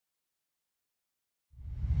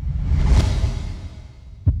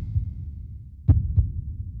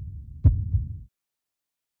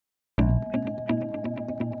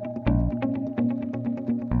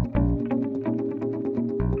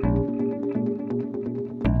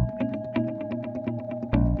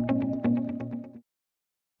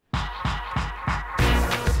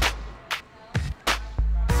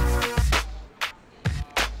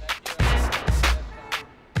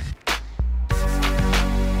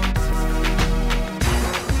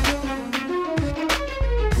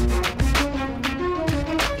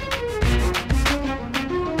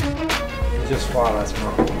squat last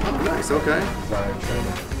month. Nice, okay.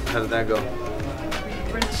 How did that go?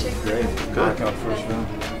 Great. Good. Knockout first round.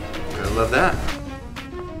 I love that.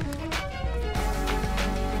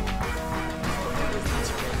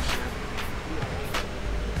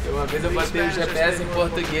 Uma vez eu botei o GPS em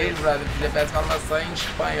português, brother. O GPS falava só em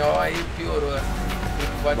espanhol, aí piorou.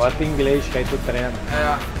 Bota em inglês que aí tu treina.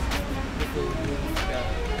 É.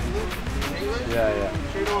 Yeah.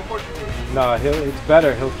 No, it's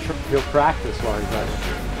better. He'll practice while he's at it.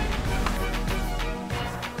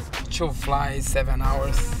 To fly 7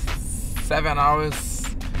 hours. 7 hours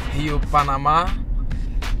Rio, Panama.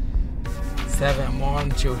 7 more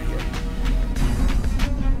until here.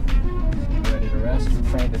 Ready to rest or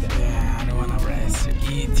train today? Yeah, I don't wanna rest.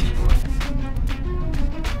 Eat.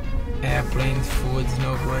 Airplane food is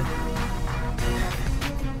no good.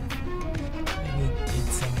 I need to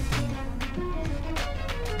eat something.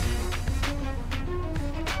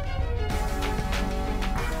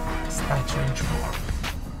 Start training tomorrow.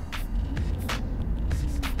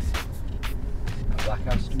 Black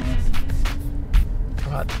House tomorrow?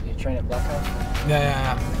 What? You train at Black House?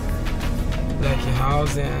 Yeah. Black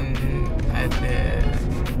House and at the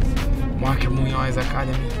Munhoz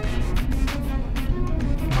Academy.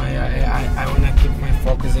 I want to keep my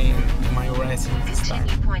focus in my wrestling this time.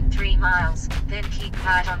 Continue 0.3 miles, then keep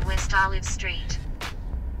right on West Olive Street.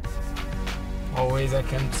 Always I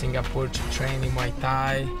come to Singapore to train in Muay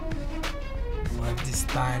Thai, but this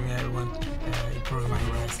time I want to improve my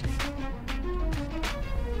wrestling.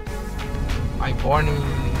 I born in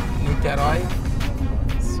Niterói,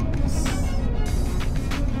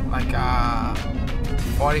 like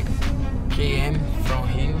 40 km from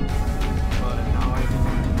here, but now I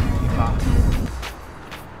live in Bar.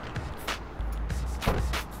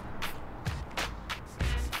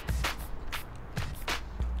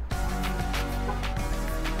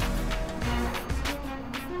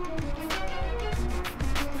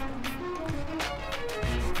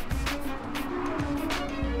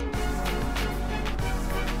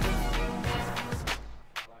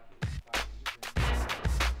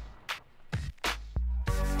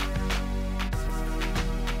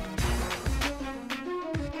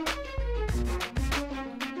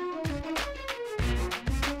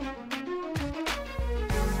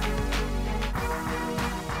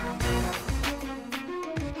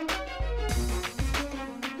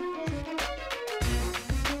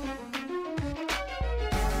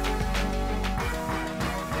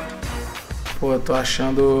 Pô, tô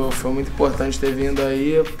achando, foi muito importante ter vindo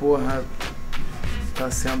aí, porra,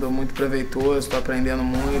 tá sendo muito proveitoso, tô aprendendo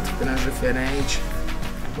muito, treinos diferentes,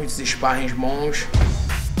 muitos sparrings bons.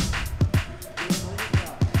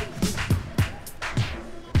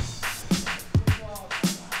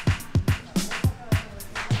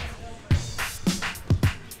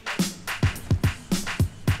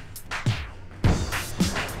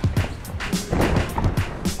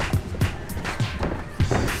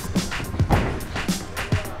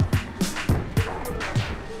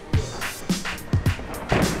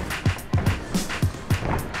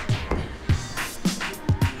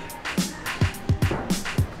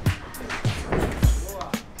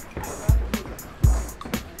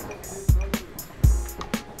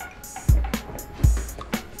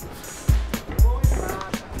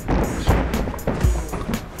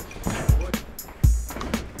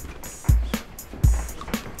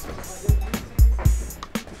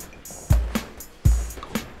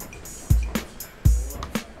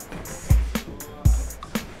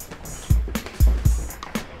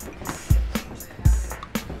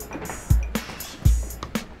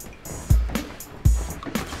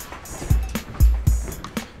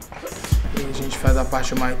 A gente faz a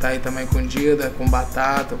parte Muay Thai também com Dida, com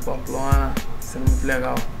Batata, Pamplona, sendo muito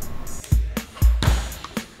legal.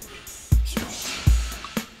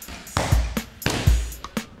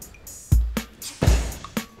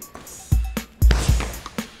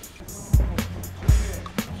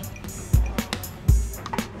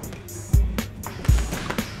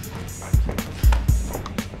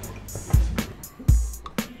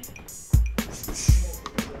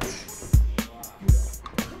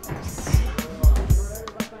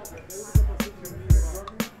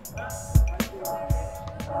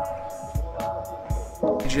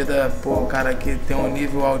 Dida, pô, cara que tem um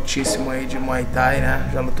nível altíssimo aí de Muay Thai, né?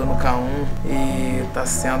 Já lutou no K1 e tá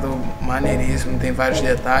sendo maneiríssimo, tem vários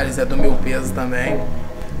detalhes, é do meu peso também.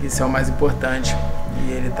 Isso é o mais importante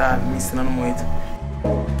e ele tá me ensinando muito.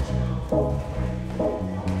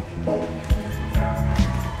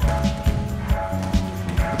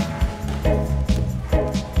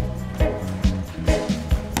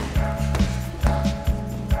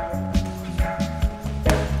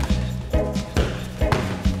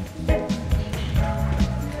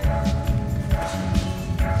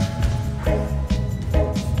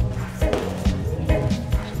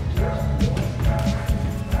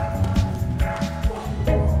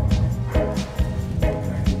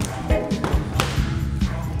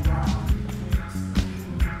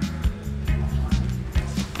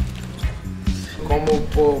 como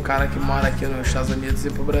pô, o cara que mora aqui nos Estados Unidos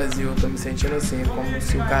ir pro Brasil, eu tô me sentindo assim, como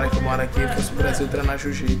se o cara que mora aqui fosse pro Brasil treinar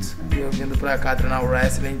jiu-jitsu. E eu vindo pra cá treinar o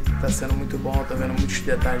wrestling, tá sendo muito bom, tô vendo muitos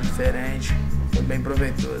detalhes diferentes, foi bem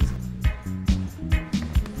proveitoso.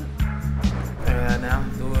 Né?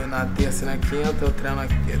 Na terça e na quinta eu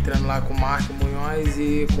treino lá com o Munhoz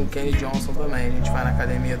e com o Kenny Johnson também. A gente vai na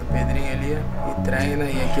academia do Pedrinho ali e treina,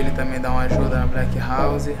 e aqui ele também dá uma ajuda na Black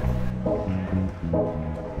House.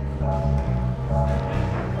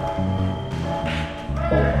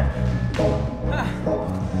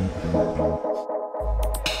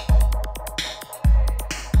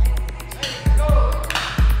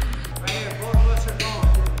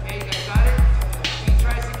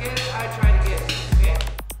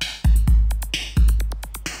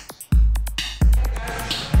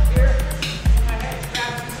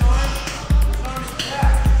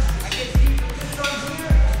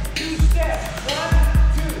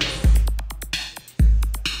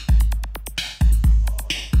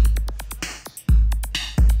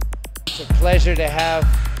 Pleasure to have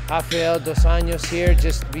Rafael Dos Anjos here,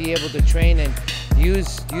 just to be able to train and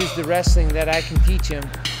use the wrestling that I can teach him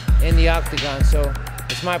in the octagon. So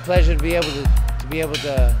it's my pleasure to be able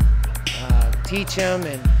to teach him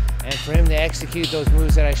and for him to execute those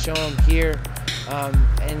moves that I show him here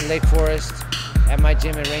in Lake Forest at my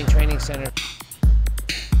gym at Rain Training Center.